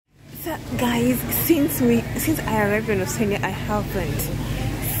So guys, since I arrived in Australia, I haven't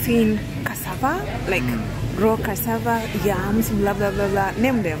seen cassava, like raw cassava, yams, blah blah blah blah,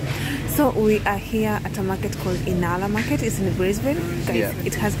 name them. So we are here at a market called Inala Market. It's in Brisbane. Guys, Yeah.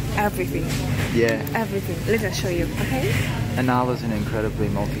 it has everything. Yeah. Everything. Let us show you, okay? Inala's an incredibly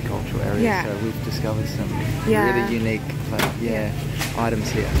multicultural area, Yeah. so we've discovered some Yeah. really unique items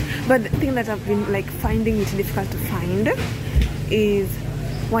here. But the thing that I've been like finding it difficult to find is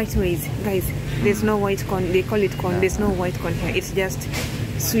white maize. Guys, there's no white corn. They call it corn. No. There's no white corn here. It's just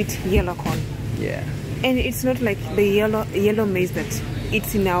sweet yellow corn. Yeah. And it's not like the yellow maize that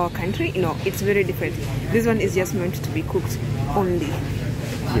it's in our country. No, it's very different. This one is just meant to be cooked only.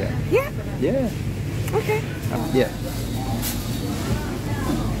 Yeah. Yeah? Yeah. Okay. Yeah.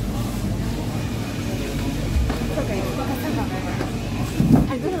 Okay.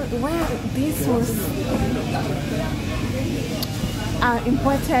 I don't know where this was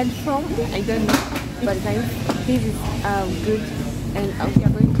imported from. I don't know. But guys, this is good. And we are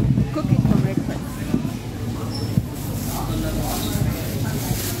going to cook it for breakfast.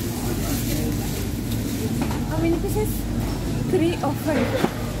 How many pieces? 3 or 5?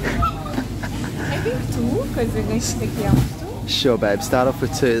 I think 2, because we're going to take care of 2. Sure, babe. Start off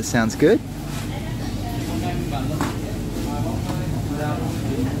with 2. That sounds good.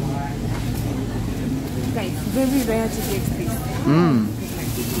 Guys, very rare to get this.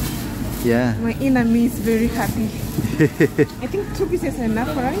 Yeah. My inner me is very happy. I think 2 pieces are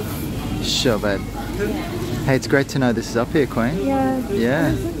enough for us. Sure, babe. Hey, it's great to know this is up here, Queen. Yeah.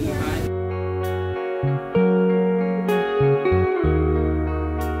 Yeah.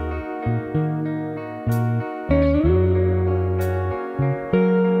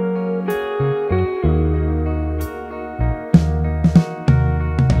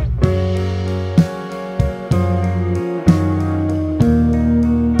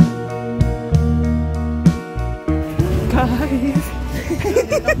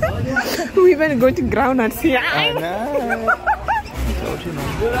 We even go to groundnuts here. I know. I told you,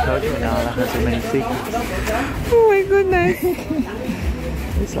 man. I told you Inala has so many secrets. Oh my goodness.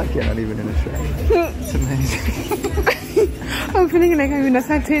 It's like you're not even in Australia. It's amazing. I'm feeling like I'm in a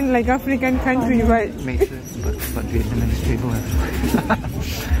certain like African country, but Me too, but Vietnamese people everywhere.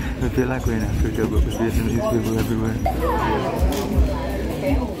 We feel like we're in Africa, but with Vietnamese people everywhere.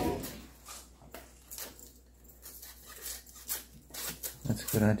 That's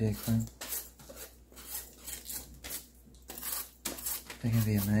a good idea, Queen. They're going to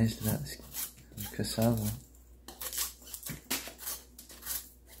be amazed about this cassava.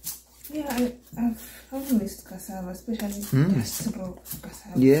 yeah, I've missed cassava, especially just raw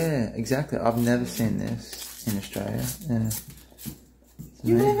cassava. Yeah, exactly. I've never seen this in Australia. Yeah.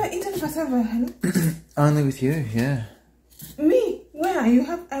 You've never eaten cassava, honey? Only with you, yeah. Me? Where? You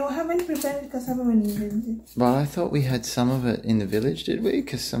have? I haven't prepared cassava when you visited Well, I thought we had some of it in the village, did we?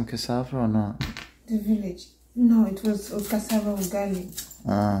 Some cassava or not? the village. No, it was cassava ugali,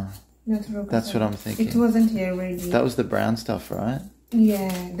 Ah, not raw cassava. that's what I'm thinking. It wasn't here already. That was the brown stuff, right? Yeah,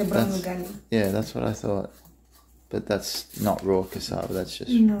 the brown That's- ugali. Yeah, that's what I thought. But that's not raw cassava, that's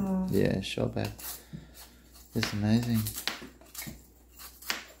just... No. Yeah, sure, babe. It's amazing.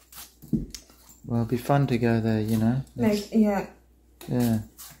 Well, it'd be fun to go there, you know? Like, yeah. Yeah.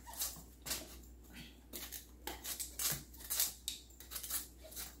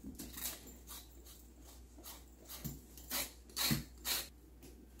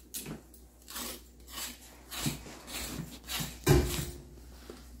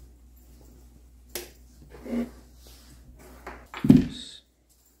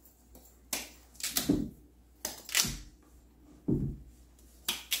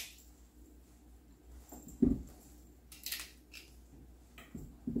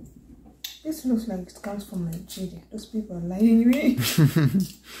 This looks like it comes from Nigeria. Those people are lying to me.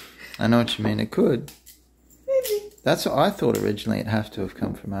 I know what you mean. It could. Maybe. That's what I thought originally. It'd have to have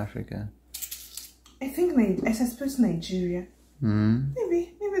come from Africa. I think I suspect Nigeria. Mm.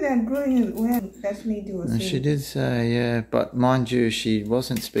 Maybe they are growing it where that lady was And she saying. did say, yeah, but mind you, she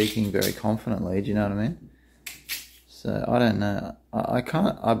wasn't speaking very confidently. Do you know what I mean? So I don't know.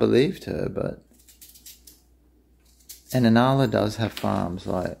 I believed her, but. And Inala does have farms,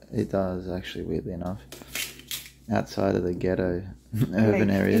 like it does actually, weirdly enough, outside of the ghetto urban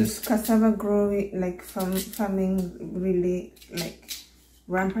Like, areas. Is cassava growing, like farming really like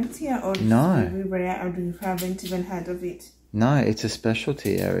rampant here, or No. is it very rare, or you haven't even heard of it? No, it's a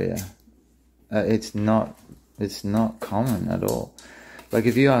specialty area. It's not common at all. Like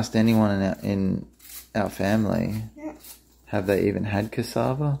if you asked anyone in our family, Yeah. have they even had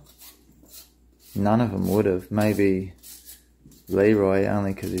cassava? None of them would have. Maybe Leroy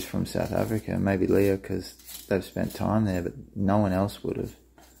only because he's from South Africa. Maybe Leah because they've spent time there, but no one else would have.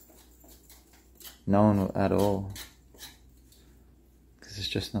 No one at all. Because it's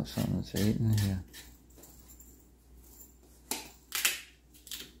just not something that's eaten here.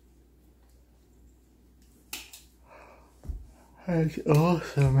 That's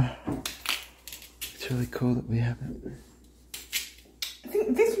awesome. It's really cool that we have it. I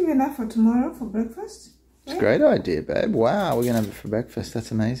think this will be enough for tomorrow for breakfast. It's a great idea, babe. Wow, we're going to have it for breakfast.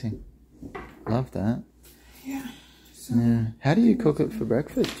 That's amazing. Love that. Yeah. So yeah. How do you cook it for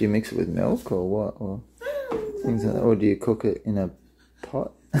breakfast? Do you mix it with milk or what? Or things like that? Or do you cook it in a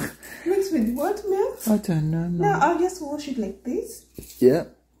pot? Mix with what, milk? I don't know. No, I'll just wash it like this. Yeah.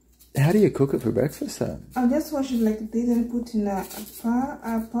 How do you cook it for breakfast though? I'll just wash it like this and put in a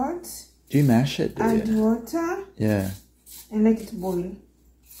pot. Do you mash it? Add water. Yeah. And let it boil.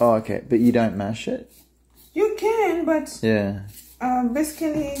 Oh, okay. But you don't mash it? You can, but yeah.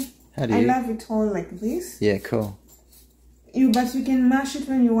 Basically, How do I you? love it all like this. Yeah, cool. But you can mash it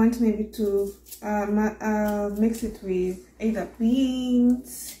when you want maybe to mix it with either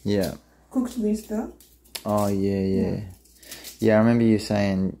beans. Yeah. Cooked beans though. Oh, yeah. Yeah, I remember you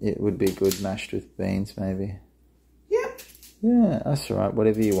saying it would be good mashed with beans, maybe. Yeah. Yeah, that's all right.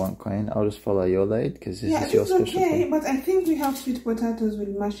 Whatever you want, Queen. I'll just follow your lead because this is your specialty. Okay, but I think we have sweet potatoes.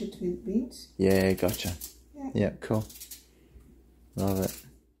 We'll mash it with beans. Yeah, gotcha. Yeah, cool. Love it.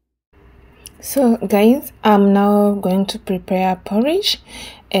 So guys, I'm now going to prepare porridge,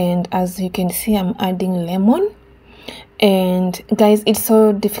 and as you can see, I'm adding lemon. And guys, it's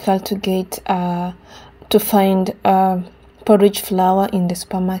so difficult to get to find porridge flour in the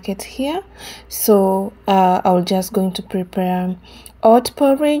supermarket here, so I'm just going to prepare oat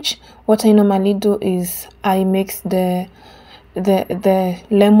porridge. What I normally do is I mix the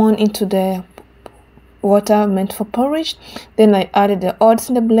lemon into the water meant for porridge, then I added the oats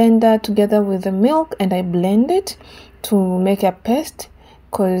in the blender together with the milk, and I blend it to make a paste,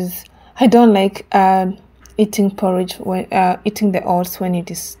 because I don't like eating porridge when eating the oats when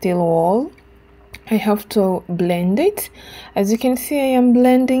it is still whole. I have to blend it. As you can see, I am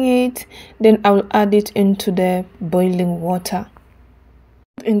blending it. Then I will add it into the boiling water.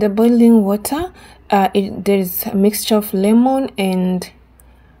 In the boiling water, there is a mixture of lemon and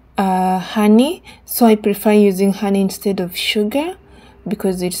honey. So I prefer using honey instead of sugar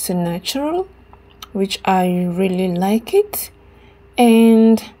because it's a natural, which I really like it.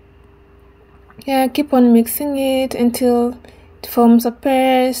 And yeah, keep on mixing it until it forms a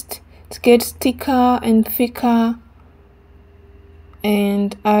paste. It gets thicker and thicker,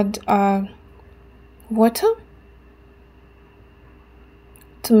 and add water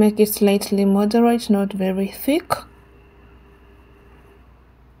to make it slightly moderate, not very thick.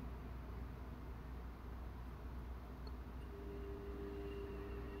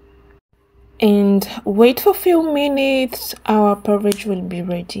 And wait for a few minutes, our porridge will be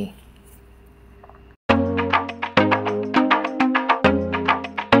ready.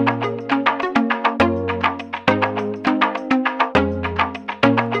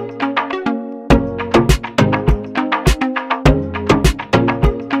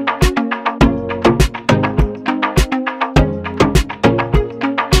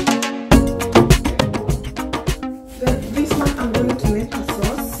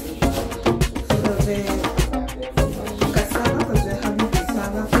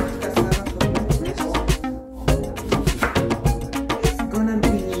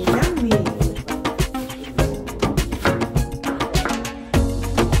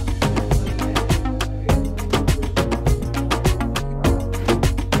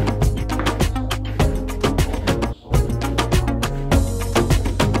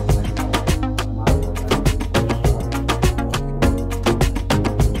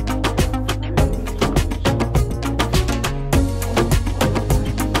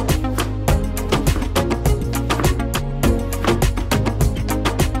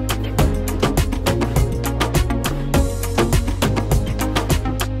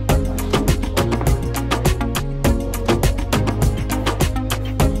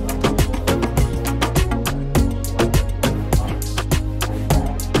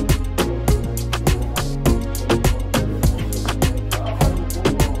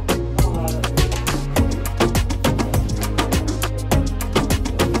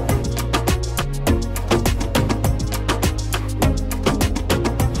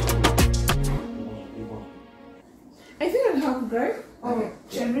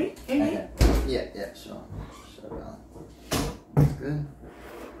 Yeah, sure. That's good.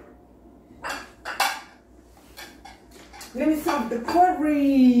 Let me serve the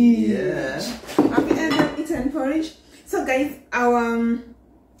porridge. Yeah. Have you ever eaten porridge? So guys, I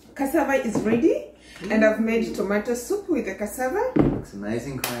cassava is ready, and I've made tomato soup with the cassava. Looks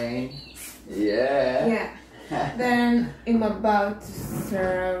amazing, Queen. Yeah. Yeah. Then I'm about to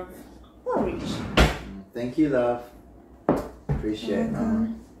serve porridge. Thank you, love. Appreciate it,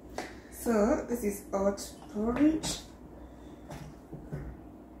 Mama. So this is oat porridge.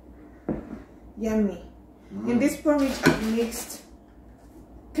 Yummy. In this porridge I've mixed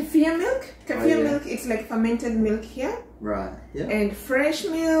kefir milk. Kefir milk, it's like fermented milk here. Right. Yeah. And fresh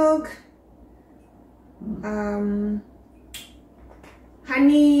milk.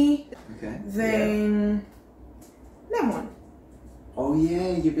 Honey. Okay. Then lemon. Oh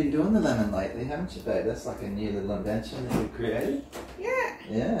yeah, you've been doing the lemon lately, haven't you, babe? That's like a new little invention that you created. Yeah.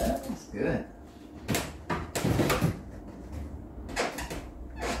 Yeah, that's good.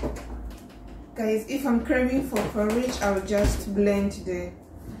 Guys, if I'm craving for porridge, I'll just blend the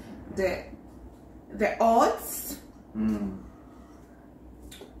oats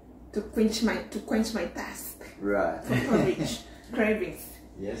to quench my thirst. Right. For porridge. Cravings.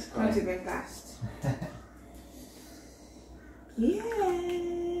 Yes, Not Queen. even thirst. Yeah.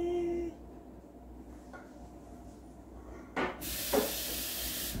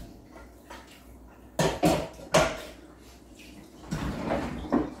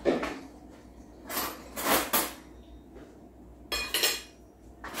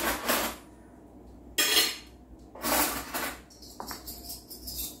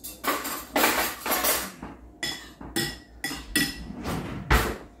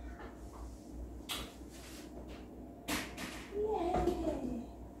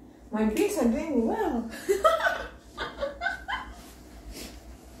 My beans are doing well.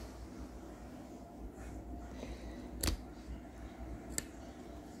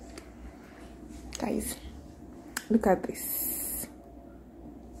 Guys, look at this.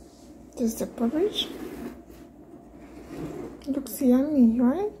 This is the porridge. Looks yummy,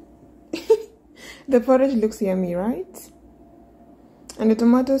 right? The porridge looks yummy, right? And the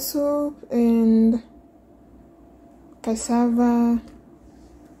tomato soup and cassava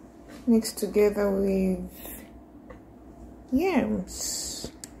mixed together with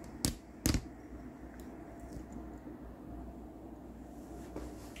yams.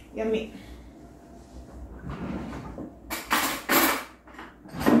 Yummy.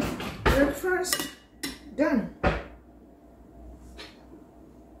 Breakfast done.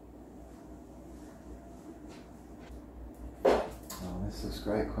 Oh, this looks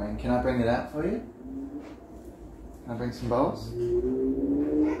great, Queen. Can I bring it out for you? Can I bring some bowls?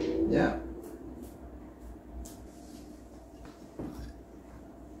 Yeah.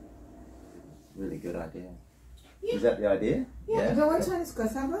 Really good idea. Yeah. Is that the idea? Yeah, the white one is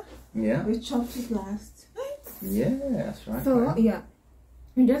cassava. Yeah. We chopped it last. Yeah, that's right. So, Queen. yeah.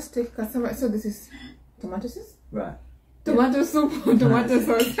 You just take cassava. So, this is tomato sauce. Right. Tomato soup or tomato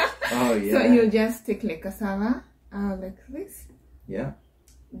sauce. Oh, yeah. So, you just take like cassava, like this. Yeah.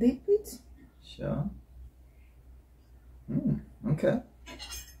 Dip it. Sure. Okay.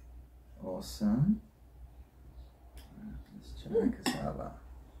 Awesome. Let's try cassava.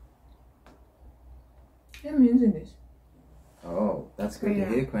 Yummy, isn't it? Oh, that's good Yeah.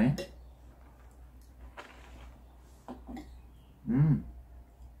 to hear, Queen.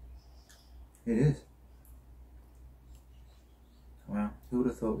 It is. Wow, who would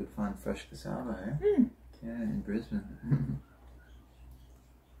have thought we'd find fresh cassava, eh? Yeah, in Brisbane.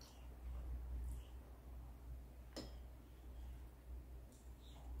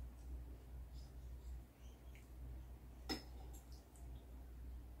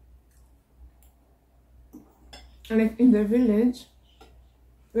 Like in the village,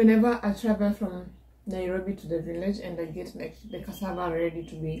 whenever I travel from Nairobi to the village and I get like the cassava ready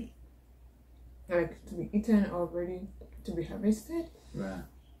to be eaten or ready to be harvested, Right.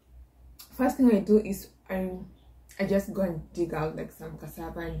 first thing I do is I just go and dig out like some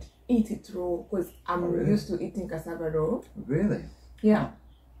cassava and eat it raw because I'm really? used to eating cassava raw. Really? Yeah.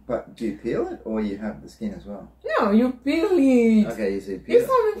 But do you peel it or you have the skin as well? No, you peel it. Okay, you say You peel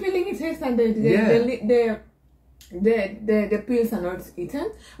saw me peeling it yesterday. The peels are not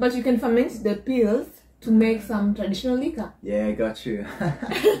eaten, but you can ferment the peels to make some traditional liquor. Yeah, got you.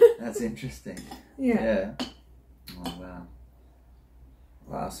 That's interesting. Yeah. Oh, wow.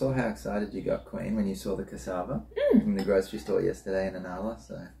 Wow, I saw how excited you got, Queen, when you saw the cassava from the grocery store yesterday in Anala,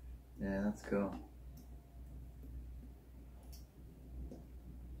 so yeah, that's cool.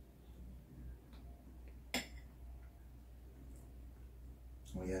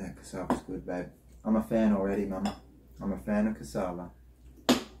 Oh yeah, that cassava's good, babe. I'm a fan already, Mama. I'm a fan of cassava.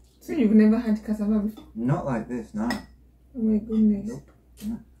 So you've never had cassava before? Not like this, no. Oh my goodness. Nope.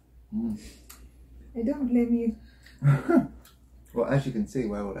 No. I don't blame you. Well, as you can see,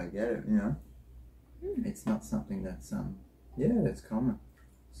 where would I get it? You know, it's not something that's yeah, that's common.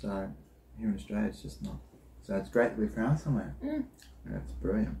 So here in Australia, it's just not. So it's great that we found somewhere. That's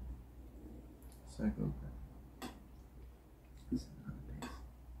brilliant. So good. That's another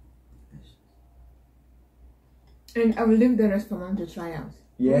piece. And I will leave the rest for Mom to try out.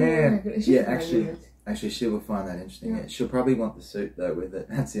 Yeah, Oh, yeah. Actually, she will find that interesting. Yeah. She'll probably want the soup though with it.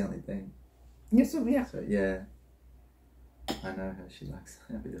 That's the only thing. Yes, yeah. So yeah, I know her. She likes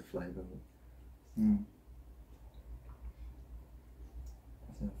a bit of flavour. Is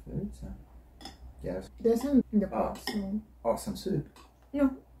that food? So yeah. There's some in the pot. So. Oh, some soup.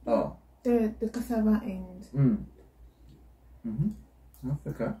 No. Oh. The cassava and. Oh,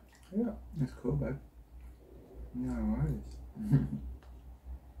 okay. Yeah, that's cool, babe. No worries.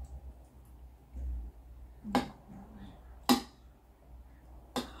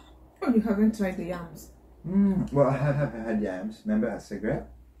 Oh, you haven't tried the yams? Well, I have had yams. Remember our cigarette?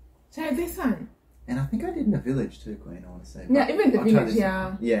 Try this one. And I think I did in the village too, Queen, I want to say. Yeah, even the village,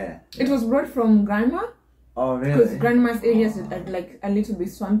 yeah. Yeah. It was brought from grandma. Oh, really? Because grandma's areas are like a little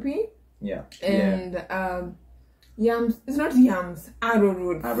bit swampy. Yeah. And yams, it's not yams,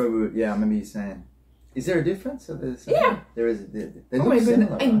 arrowroot. Arrowroot, yeah, I remember you saying. Is there a difference? Yeah. There is. They oh look my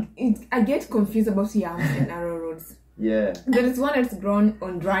similar, god, right? I get confused about yams and arrowroots. Yeah. There is one that's grown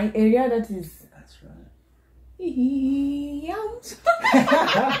on dry area that is... That's right. Yams.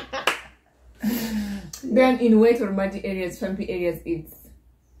 Then in wet or muddy areas, swampy areas, it's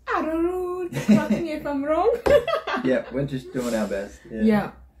arrowroot. Correct me if I'm wrong. Yeah, we're just doing our best.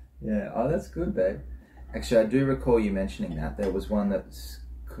 Yeah. Yeah. Oh, that's good, babe. Actually, I do recall you mentioning that. There was one that's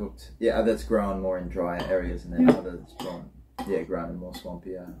cooked. Yeah, that's grown more in dry areas, and then other that's grown in more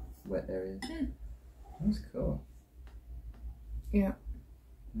swampy, wet areas. That's cool. Yeah.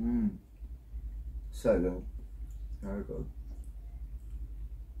 So good. Very good.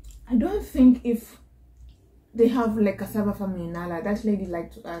 I don't think if they have like cassava farm in Nala, that lady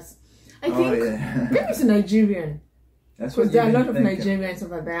liked to ask. I think maybe it's Nigerian. That's what there are a lot of Nigerians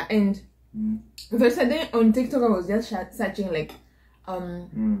over there. And the other day on TikTok, I was just searching like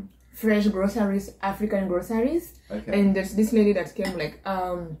fresh groceries, African groceries. Okay. And there's this lady that came like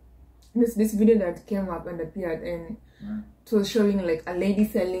this video that came up and appeared, and it was showing like a lady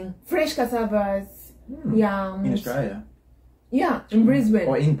selling fresh cassavas, yams. In Australia? Yeah, in Brisbane.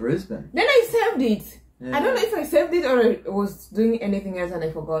 Or in Brisbane. Then I saved it. Yeah. I don't know if I saved it or I was doing anything else and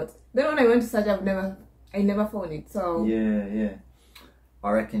I forgot. Then when I went to search, I never found it. So yeah.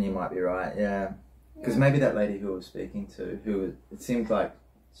 I reckon you might be right. Yeah, because maybe that lady who I was speaking to, it seemed like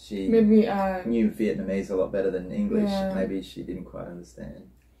she maybe knew Vietnamese a lot better than English. Yeah. Maybe she didn't quite understand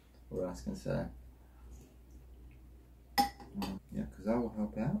what I was going to say. Yeah, because I will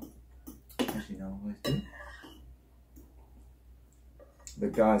help out, as you know I always do.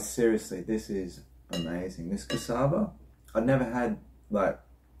 But guys, seriously, this is amazing. This cassava, I've never had like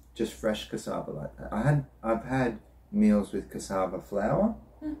just fresh cassava like that. I've had meals with cassava flour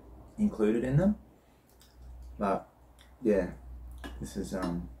included in them, but yeah, this is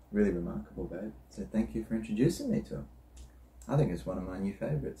really remarkable, babe. So thank you for introducing me to it. I think it's one of my new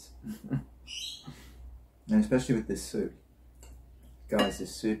favorites. And especially with this soup. Guys,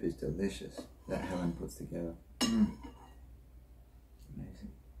 this soup is delicious that Helen puts together. Amazing.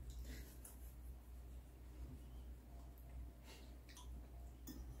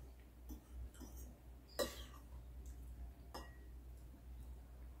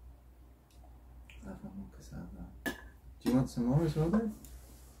 Love more cassava. Do you want some more as well, babe?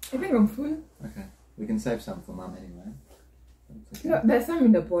 I think I'm full. Okay. We can save some for Mum anyway. Okay. No, there's some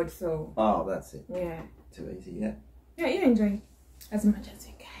in the pot, so... Oh, that's it. Yeah. Too easy, yeah. Yeah, you enjoy as much as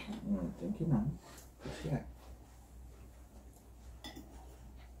you can. Thank you, Mum. Appreciate it.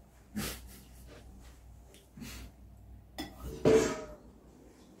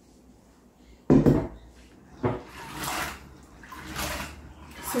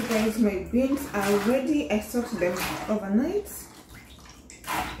 So guys, my beans are ready. I soaked them overnight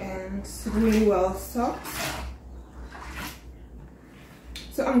and really well soaked.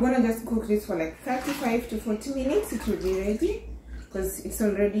 So I'm gonna just cook this for like 35 to 40 minutes. It will be ready because it's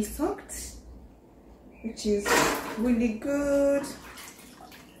already soaked, which is really good.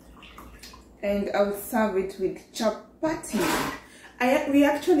 And I will serve it with chapati. We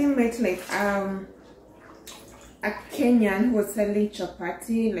actually met like a Kenyan who was selling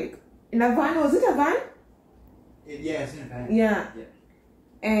chapati like in a van. Was it a van? Yeah, it's in a van. Yeah.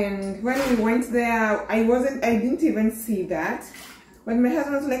 And when we went there, I didn't even see that. But my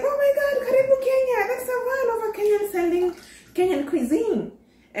husband was like, "Oh my God, Karibu Kenya! That's a van of a Kenyan selling Kenyan cuisine."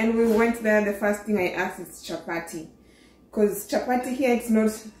 And we went there. The first thing I asked is chapati, because chapati here, it's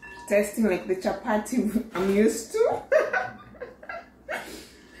not tasting like the chapati I'm used to.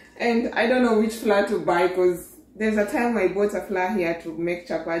 And I don't know which flour to buy, because there's a time I bought a flour here to make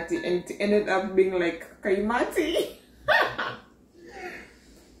chapati and it ended up being like kaimati.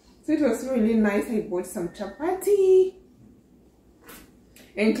 So it was really nice. I bought some chapati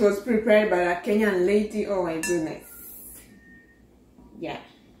and it was prepared by a Kenyan lady. Oh my goodness. Yeah.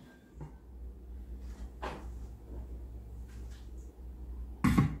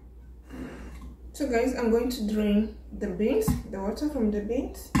 So guys, I'm going to drain the beans, the water from the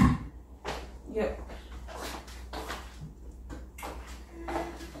beans. Yep.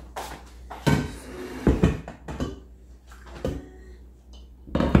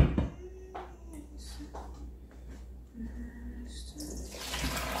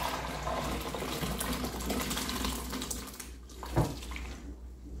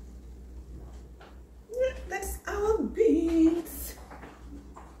 That's our beans.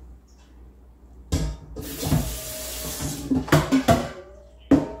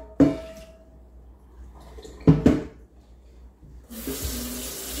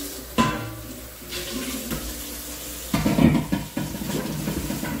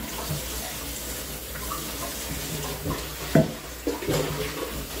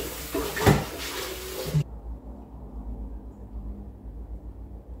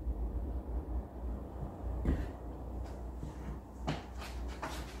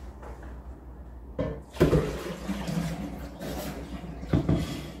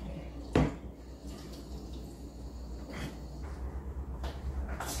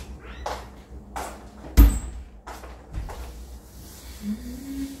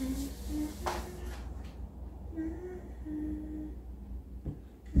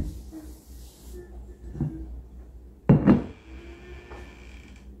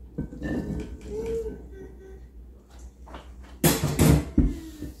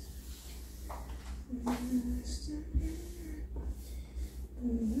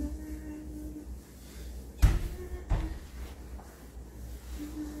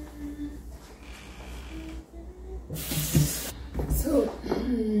 So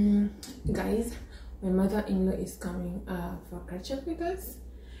guys, my mother-in-law is coming for catch up with us,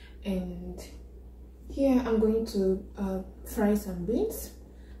 and here I'm going to fry some beans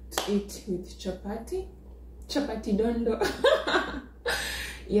to eat with chapati dondo.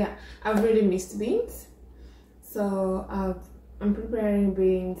 Yeah, I've really missed beans, so I'm preparing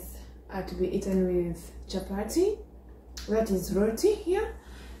beans to be eaten with chapati, that is roti here,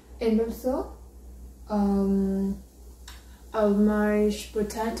 and also I'll mash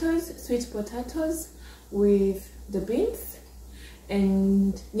potatoes, sweet potatoes, with the beans,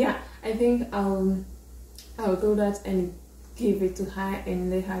 and yeah, I think I'll do that and give it to her and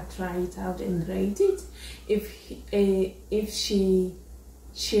let her try it out and rate it. If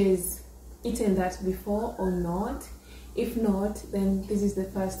she's eaten that before or not. If not, then this is the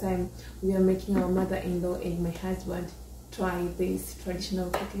first time we are making our mother-in-law and my husband try this traditional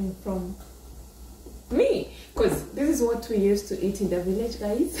cooking from me, because this is what we used to eat in the village,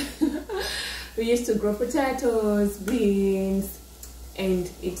 guys. We used to grow potatoes, beans, and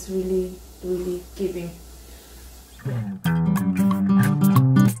it's really giving.